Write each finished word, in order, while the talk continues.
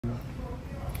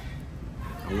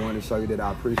I wanted to show you that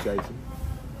I appreciate you.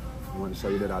 I want to show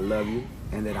you that I love you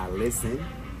and that I listen.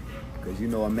 Because you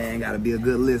know a man got to be a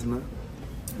good listener.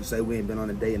 You say we ain't been on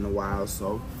a date in a while,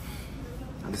 so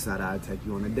I decided I'd take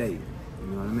you on a date. You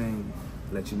know what I mean?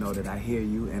 Let you know that I hear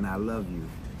you and I love you.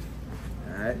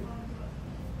 All right?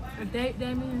 A date,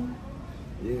 Damien?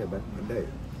 Yeah, but a date.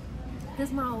 This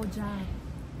is my old job.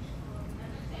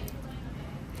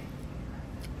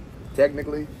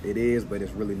 Technically, it is, but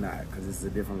it's really not because it's a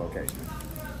different location.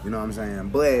 You know what I'm saying?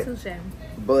 But, Touché.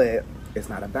 but it's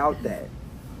not about that.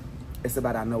 It's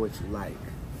about I know what you like.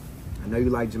 I know you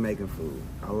like Jamaican food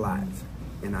a lot.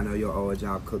 And I know your old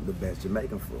job cook the best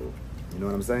Jamaican food. You know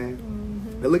what I'm saying?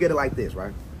 Mm-hmm. But look at it like this,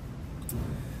 right?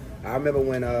 I remember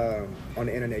when, on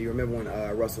the internet, you remember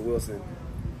when Russell Wilson,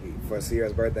 for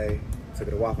Sierra's birthday, took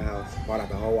her to Waffle House, bought out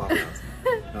the whole Waffle House.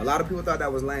 Now, a lot of people thought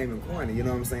that was lame and corny, you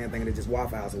know what I'm saying? Thinking it's just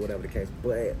Waffle House or whatever the case.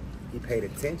 But he paid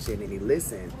attention and he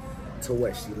listened to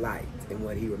what she liked and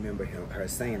what he remembered her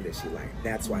saying that she liked.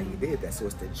 That's why he did that. So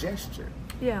it's the gesture.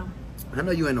 Yeah. I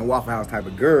know you ain't a Waffle House type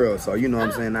of girl, so you know what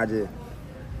I'm saying? I just...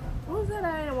 Who's that?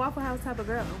 I ain't a Waffle House type of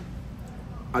girl.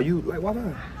 Are you like Waffle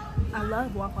House? I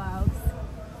love Waffle House.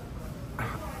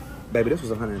 Baby, this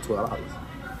was $112.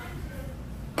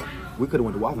 We could have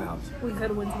went to Waffle House. We could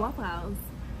have went to Waffle House.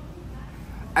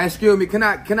 Excuse me, can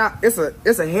I, it's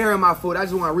a hair in my food. I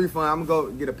just want a refund. I'm gonna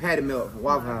go get a patty milk from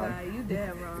Waffle House. God, you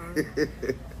damn wrong.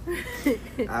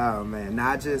 Oh man,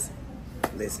 nah, just,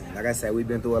 listen, like I said, we've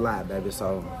been through a lot, baby,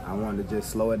 so I wanted to just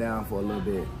slow it down for a little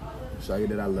bit, show you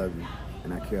that I love you,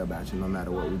 and I care about you no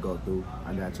matter what we go through.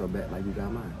 I got your back like you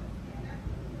got mine.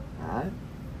 All right?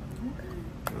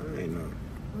 Okay. All right, no.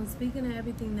 Well, speaking of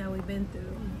everything that we've been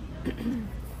through,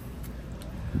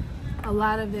 a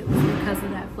lot of it was because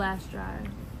of that flash drive.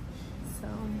 So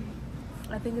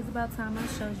I think it's about time I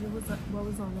showed you what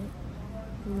was on it.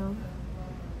 You know?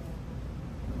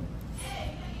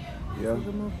 Yeah. So we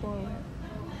can move forward.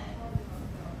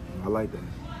 I like that.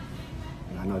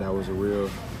 And I know that was a real,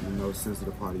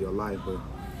 sensitive part of your life, but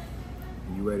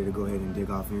you ready to go ahead and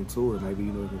dig off into it.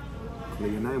 Maybe,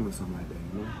 clear your name or something like that,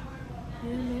 you know?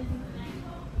 Yeah, maybe.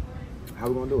 How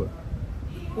we gonna do it?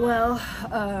 Well,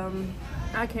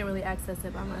 I can't really access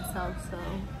it by myself, so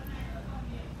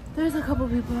there's a couple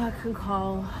people I can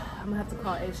call. I'm gonna have to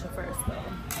call Aisha first, though.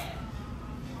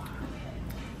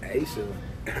 Aisha?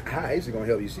 How Aisha gonna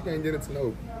help you? She can't get into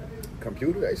no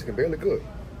computer. Aisha can barely cook.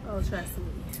 Oh, trust me.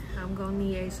 I'm gonna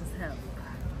need Aisha's help.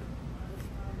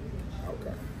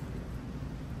 Okay.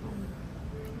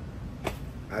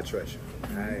 I trust you.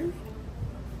 Alright.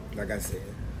 Like I said,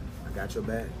 I got your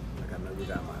back. Like I know you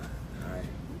got mine. Alright.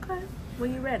 Okay.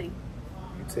 When you ready?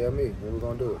 You tell me when we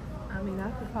gonna do it. I mean,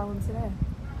 I could call him today.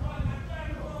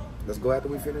 Let's go after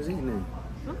we finish eating then.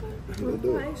 Okay. We'll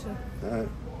do it. Aisha. Alright.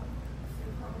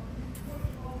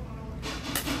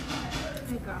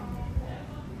 Hey, girl.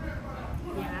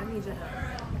 Yeah, I need your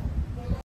help.